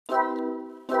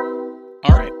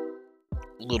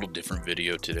little different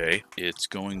video today. It's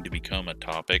going to become a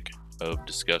topic of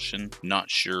discussion. Not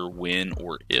sure when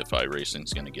or if iRacing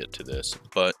is going to get to this,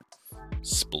 but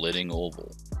splitting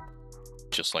oval,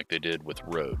 just like they did with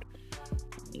road.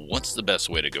 What's the best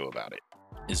way to go about it?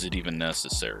 Is it even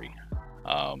necessary?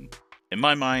 In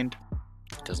my mind,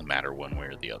 it doesn't matter one way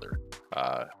or the other.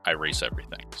 I race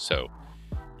everything, so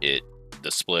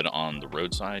the split on the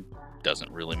road side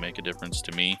doesn't really make a difference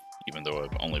to me, even though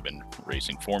I've only been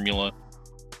racing Formula.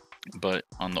 But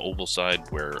on the oval side,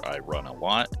 where I run a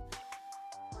lot,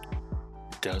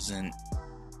 doesn't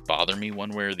bother me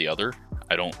one way or the other.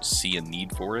 I don't see a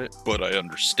need for it, but I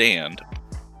understand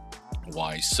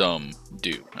why some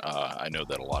do. I know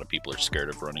that a lot of people are scared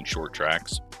of running short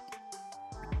tracks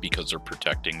because they're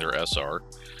protecting their SR.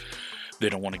 They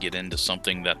don't want to get into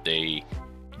something that they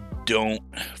don't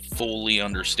fully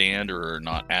understand or are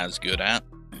not as good at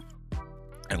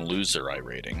and lose their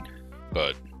iRating.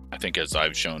 But I think, as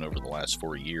I've shown over the last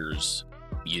 4 years,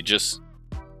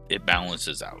 it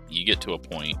balances out. You get to a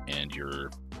point and you're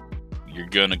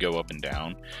gonna go up and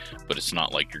down, but it's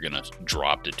not like you're gonna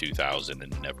drop to 2000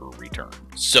 and never return.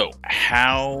 So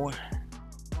how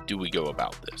do we go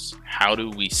about this? How do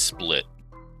we split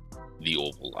the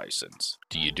oval license?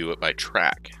 Do you do it by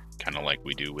track, kind of like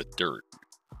we do with dirt?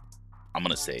 I'm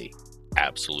gonna say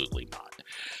absolutely not.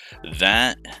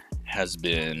 That has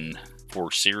been,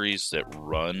 for series that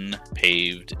run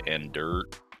paved and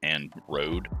dirt and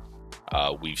road,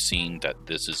 we've seen that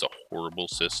this is a horrible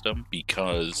system,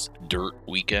 because dirt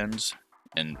weekends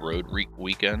and road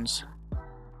weekends,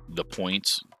 the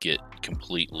points get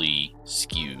completely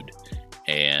skewed,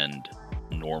 and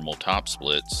normal top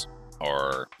splits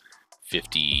are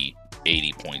 50,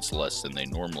 80 points less than they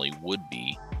normally would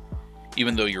be,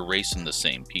 even though you're racing the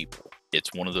same people.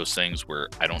 It's one of those things where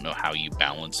I don't know how you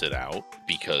balance it out,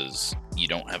 because you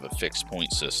don't have a fixed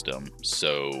point system.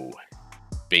 So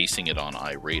basing it on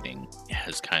iRating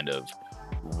has kind of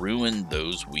ruined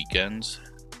those weekends.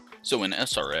 So in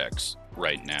SRX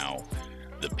right now,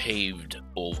 the paved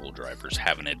oval drivers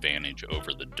have an advantage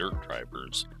over the dirt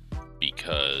drivers,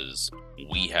 because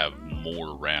we have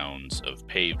more rounds of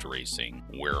paved racing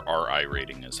where our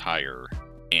iRating is higher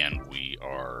and we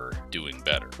are doing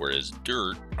better. Whereas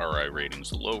dirt, our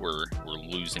iRating's lower, we're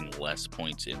losing less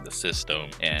points in the system,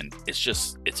 and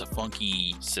it's a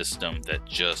funky system that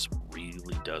just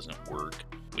really doesn't work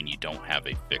when you don't have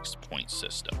a fixed point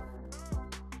system.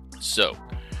 So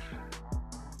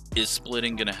is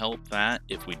splitting going to help that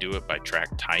if we do it by track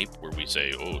type, where we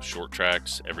say, oh, short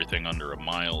tracks, everything under a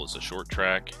mile is a short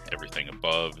track, everything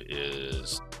above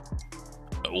is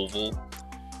oval?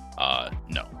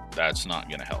 No, that's not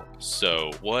going to help.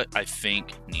 So what I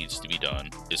think needs to be done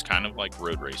is kind of like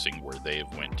road racing, where they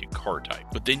have went to car type.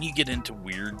 But then you get into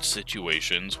weird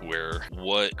situations where,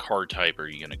 what car type are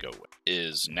you going to go with?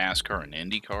 Is NASCAR and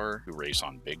IndyCar, who race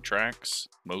on big tracks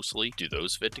mostly, do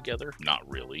those fit together? Not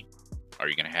really. Are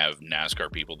you going to have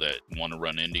NASCAR people that want to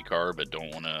run IndyCar but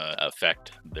don't want to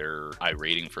affect their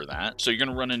iRating for that? So you're going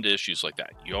to run into issues like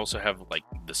that. You also have like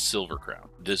the Silver Crown.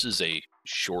 This is a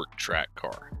short track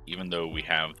car, even though we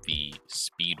have the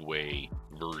speedway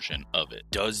version of it.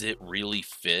 Does it really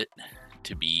fit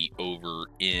to be over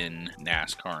in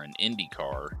NASCAR and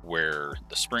IndyCar, where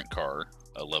the sprint car,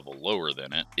 a level lower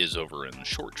than it, is over in the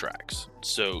short tracks?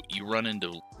 So you run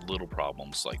into little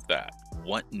problems like that.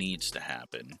 What needs to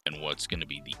happen, and what's going to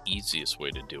be the easiest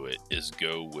way to do it, is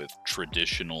go with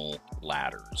traditional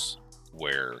ladders,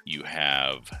 where you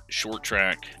have short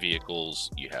track vehicles,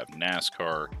 you have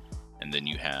NASCAR, and then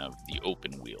you have the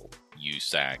open wheel,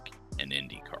 USAC and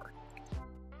IndyCar.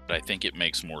 But I think it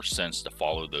makes more sense to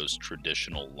follow those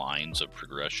traditional lines of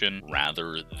progression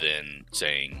rather than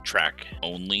saying track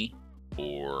only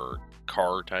or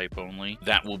car type only.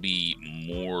 That will be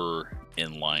more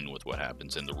in line with what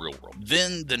happens in the real world.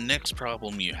 Then the next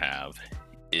problem you have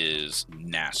is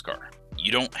NASCAR.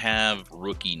 You don't have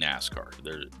rookie NASCAR.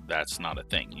 That's not a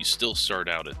thing. You still start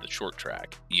out at the short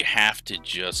track. You have to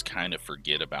just kind of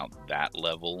forget about that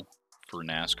level for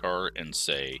NASCAR and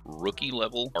say rookie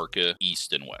level, ARCA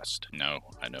East and West. Now,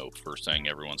 I know first thing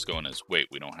everyone's going is, wait,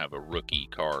 we don't have a rookie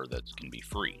car that can be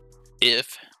free.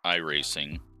 If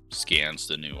iRacing scans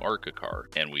the new ARCA car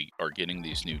and we are getting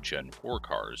these new Gen 4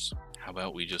 cars, how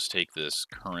about we just take this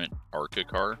current ARCA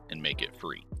car and make it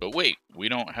free? But wait, we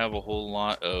don't have a whole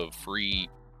lot of free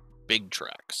big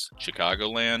tracks.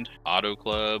 Chicagoland, Auto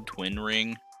Club, Twin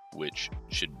Ring, which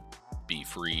should be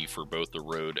free for both the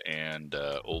road and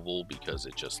oval, because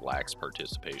it just lacks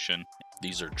participation.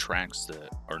 These are tracks that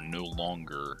are no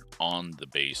longer on the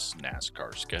base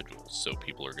NASCAR schedule, so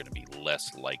people are going to be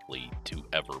less likely to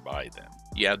ever buy them.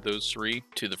 You add those 3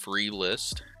 to the free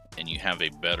list, and you have a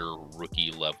better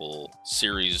rookie level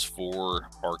series for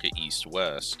ARCA East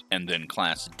West, and then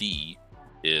Class D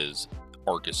is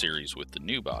ARCA series with the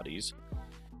new bodies,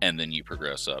 and then you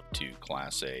progress up to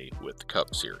Class A with the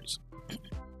Cup series.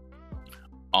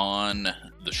 On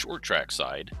the short track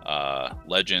side,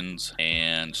 Legends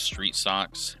and Street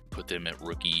Stocks, put them at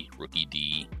rookie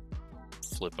D,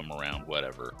 flip them around,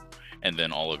 whatever, and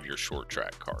then all of your short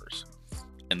track cars.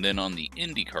 And then on the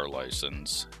IndyCar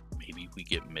license, maybe we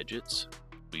get midgets.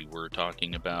 We were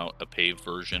talking about a paved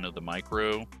version of the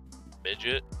micro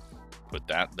midget, put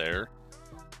that there.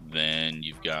 Then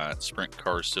you've got Sprint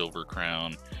Car Silver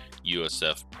Crown,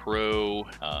 USF Pro,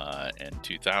 and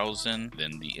 2000,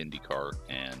 then the IndyCar,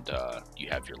 and you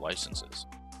have your licenses.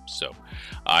 So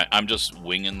I'm just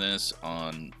winging this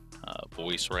on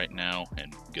voice right now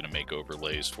and gonna make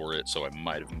overlays for it, so I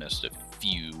might have missed a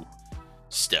few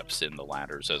steps in the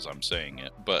ladders as I'm saying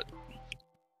it, but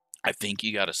I think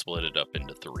you got to split it up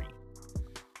into 3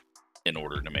 in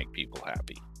order to make people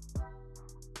happy.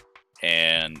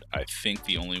 And I think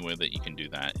the only way that you can do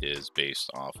that is based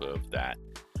off of that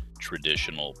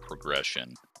traditional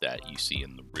progression that you see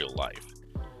in the real life.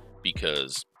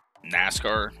 Because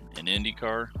NASCAR and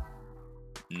IndyCar,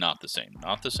 not the same.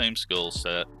 Not the same skill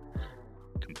set.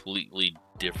 Completely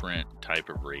different type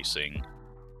of racing.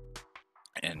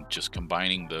 And just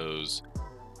combining those,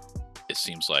 it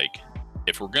seems like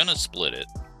if we're going to split it,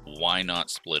 why not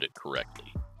split it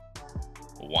correctly?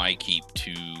 Why keep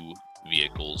 2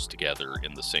 vehicles together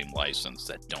in the same license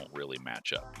that don't really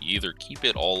match up? You either keep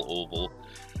it all oval,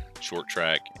 short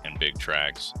track and big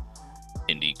tracks,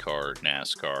 IndyCar,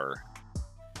 NASCAR,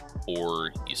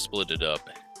 or you split it up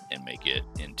and make it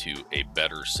into a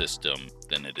better system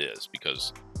than it is.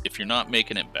 Because if you're not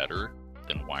making it better,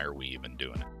 then why are we even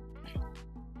doing it?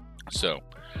 So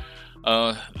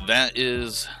that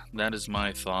is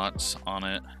my thoughts on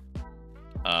it.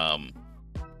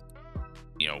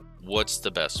 You know, what's the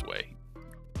best way?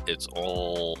 It's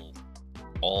all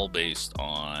based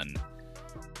on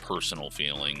personal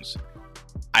feelings.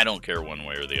 I don't care one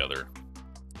way or the other,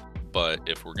 but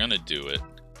if we're gonna do it,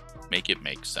 make it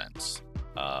make sense.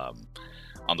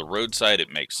 On the road side,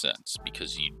 it makes sense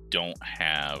because you don't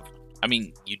have, I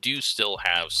mean, you do still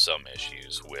have some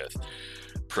issues with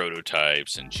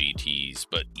prototypes and GTs,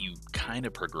 but you kind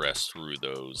of progress through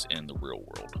those in the real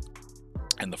world.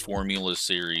 And the Formula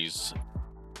Series,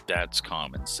 that's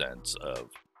common sense of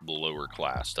lower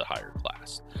class to higher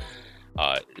class.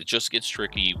 It just gets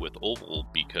tricky with oval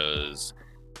because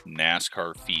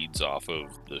NASCAR feeds off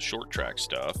of the short track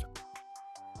stuff,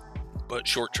 but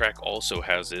short track also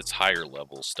has its higher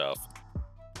level stuff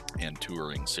and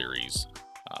touring series,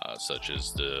 such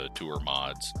as the Tour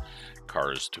Mods,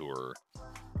 Cars Tour,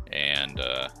 and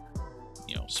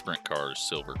you know, Sprint Cars,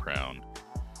 Silver Crown.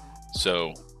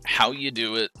 So how you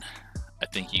do it, I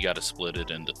think you got to split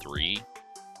it into 3,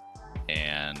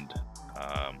 and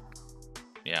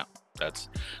yeah, that's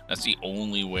the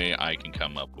only way I can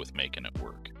come up with making it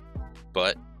work.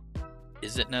 But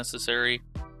is it necessary?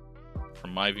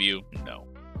 From my view, no.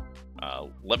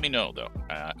 Let me know though.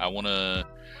 I wanna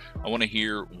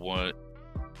hear what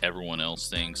everyone else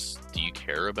thinks. Do you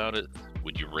care about it?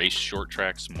 Would you race short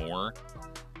tracks more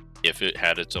if it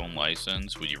had its own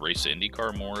license? Would you race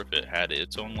IndyCar more if it had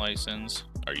its own license?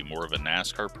 Are you more of a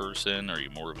NASCAR person? Are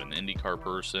you more of an IndyCar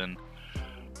person?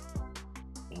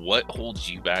 What holds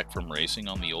you back from racing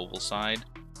on the oval side,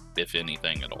 if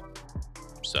anything at all?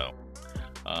 So,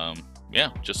 yeah,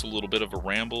 just a little bit of a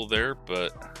ramble there,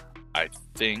 but I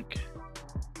think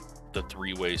the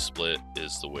 3-way split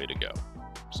is the way to go.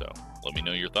 So, let me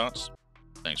know your thoughts.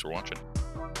 Thanks for watching.